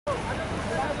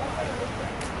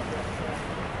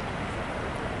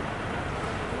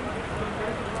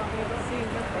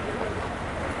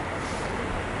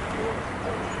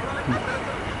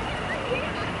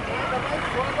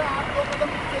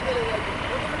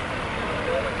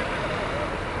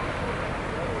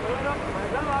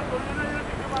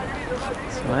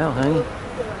Well, hey.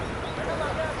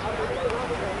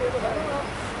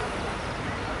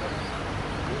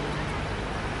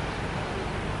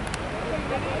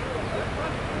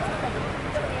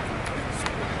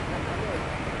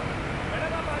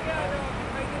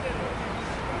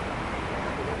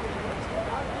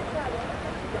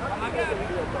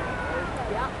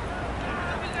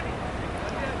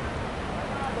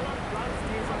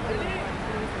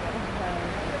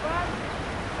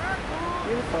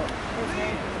 Beautiful.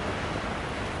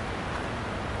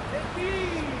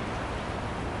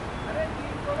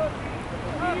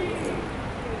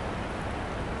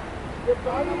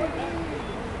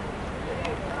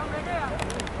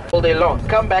 All day long,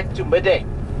 come back to midday.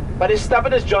 But as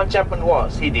stubborn as John Chapman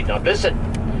was, he did not listen.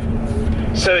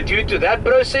 So due to that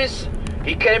process,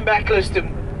 he came back close to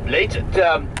late.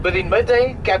 Within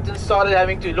midday, Captain started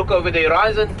having to look over the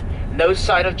horizon. No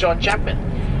sign of John Chapman.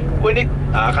 When it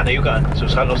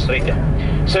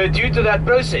so due to that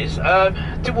process,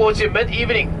 towards the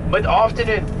mid-evening,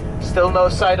 mid-afternoon, still no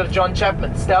sight of John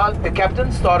Chapman. The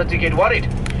captain started to get worried.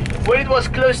 When it was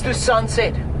close to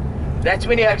sunset, that's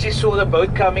when he actually saw the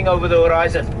boat coming over the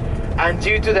horizon. And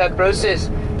due to that process,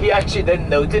 he actually then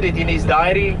noted it in his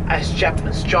diary as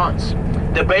Chapman's Chance.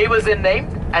 The bay was then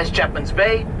named as Chapman's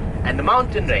Bay, and the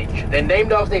mountain range then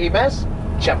named after him as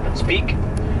Chapman's Peak.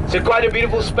 So quite a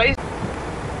beautiful space.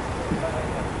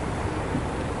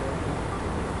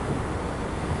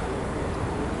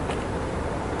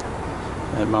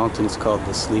 That mountain is called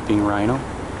the Sleeping Rhino.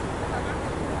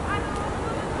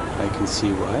 I can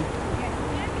see why.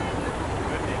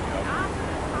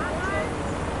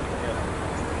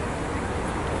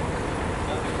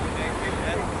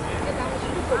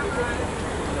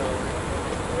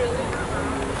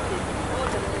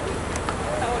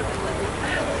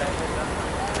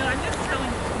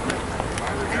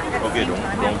 Okay,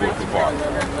 don't go too far.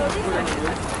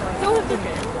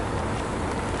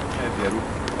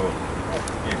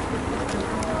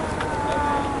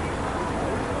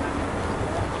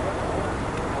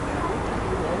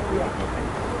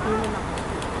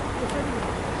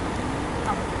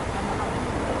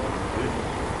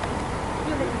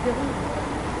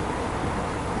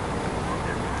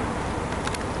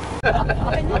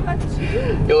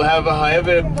 You'll have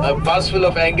a bus full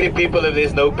of angry people if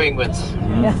there's no penguins.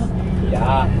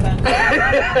 Yeah.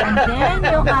 And then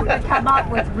you'll have to come up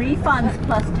with refunds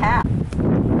plus tax.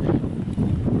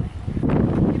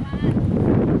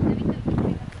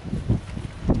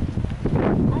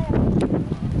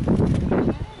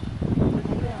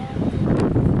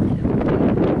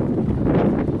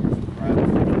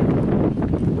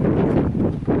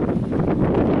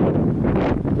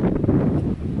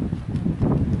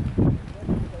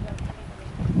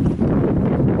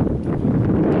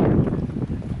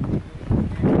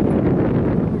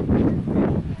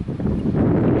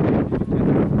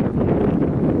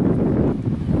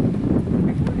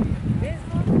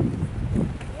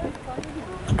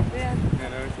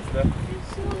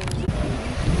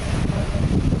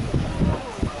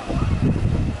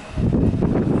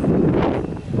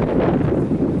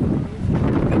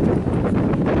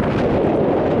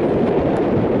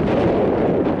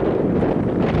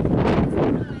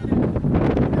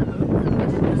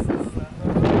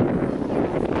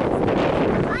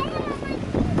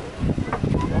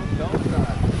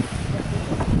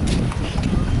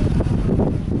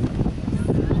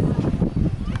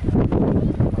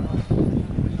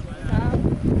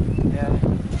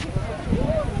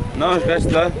 No, it's best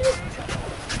though.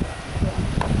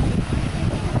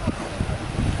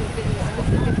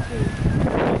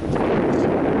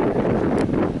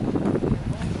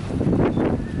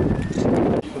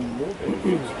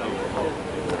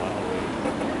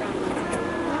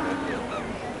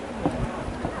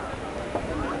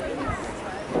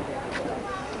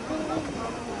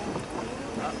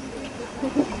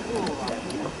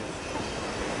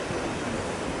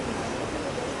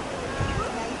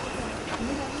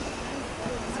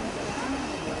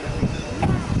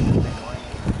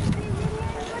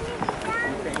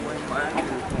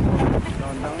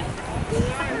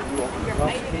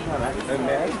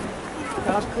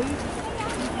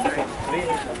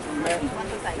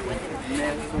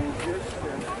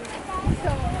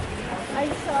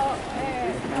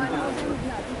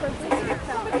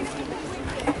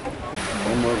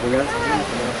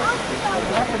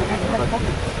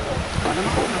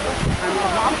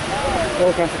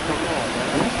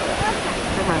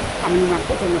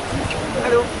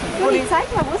 Hallo, Uli, zeig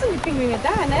mal, wo sind die Pinguine?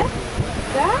 Da, ne?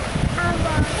 Da?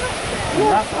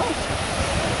 Ja.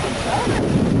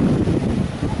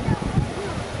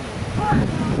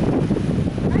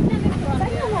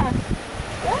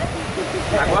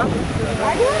 Zeig mal.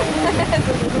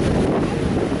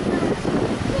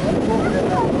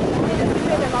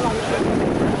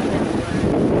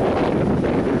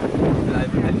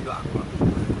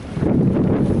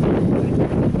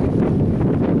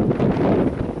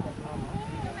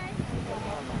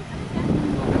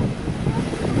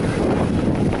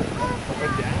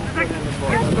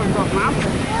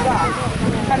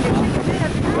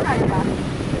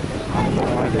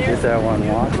 There's that one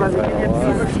walking by the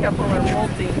water. First couple are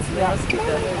molting, so they must be the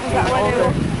older.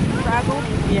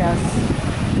 Yes.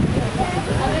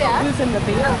 Who's in the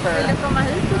beaver fur?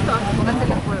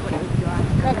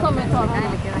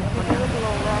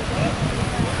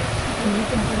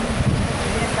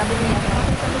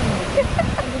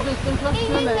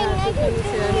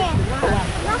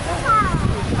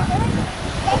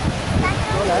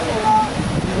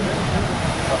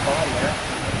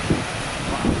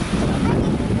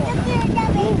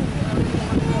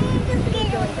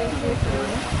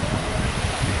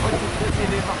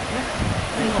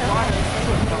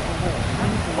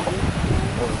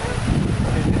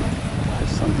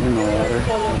 There's something in the water.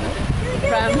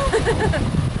 Pram.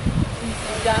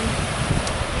 Done.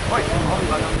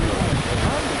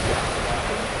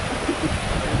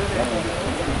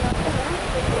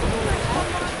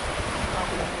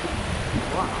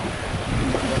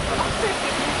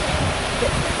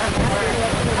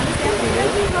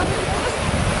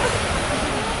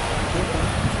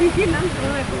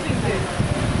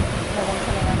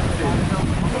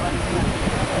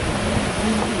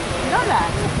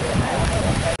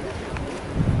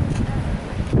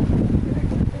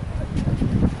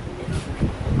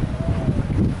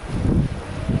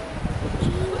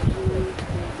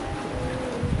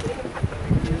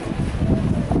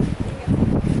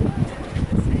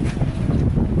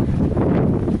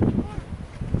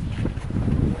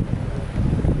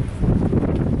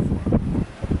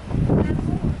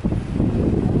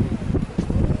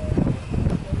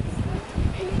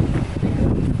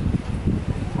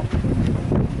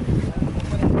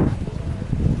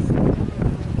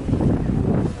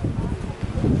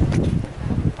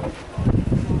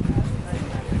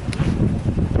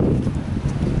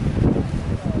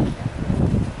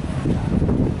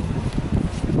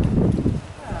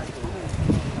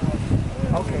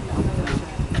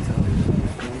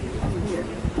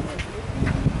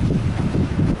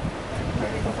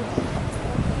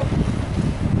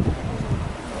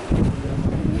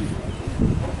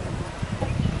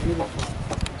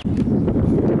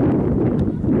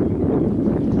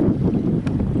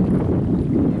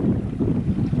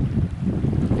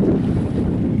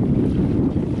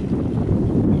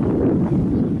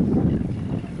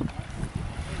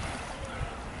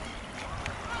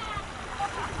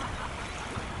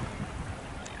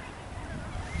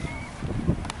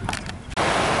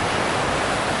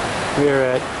 We are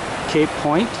at Cape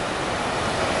Point.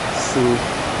 It's the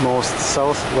most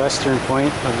southwestern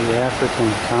point of the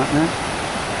African continent.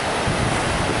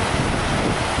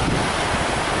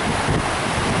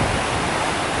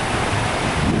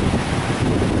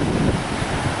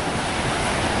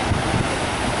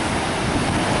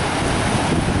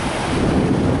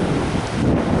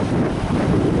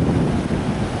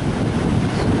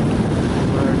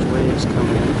 Large waves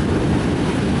coming in.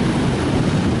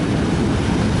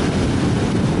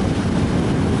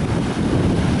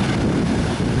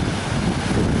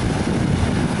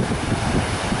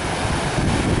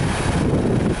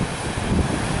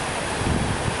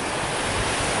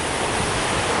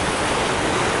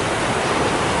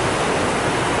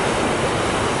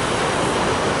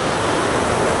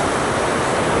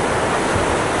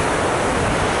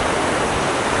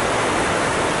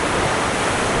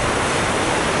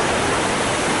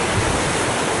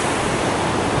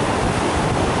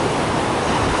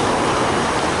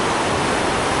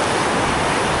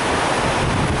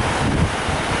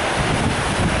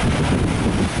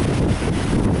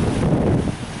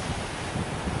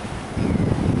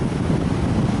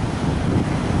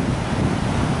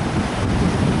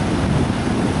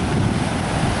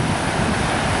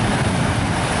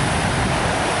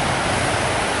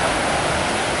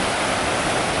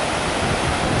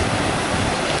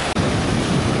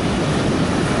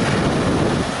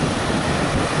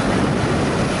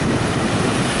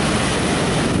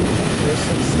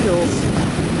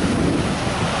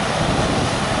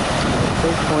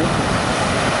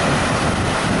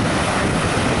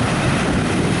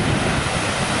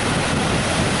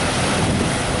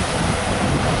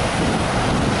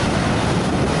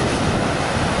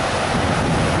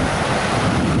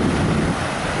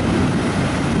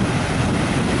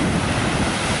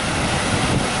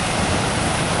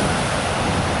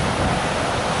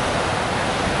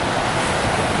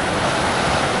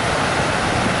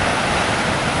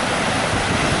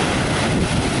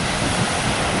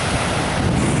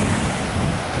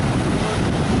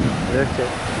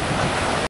 Okay.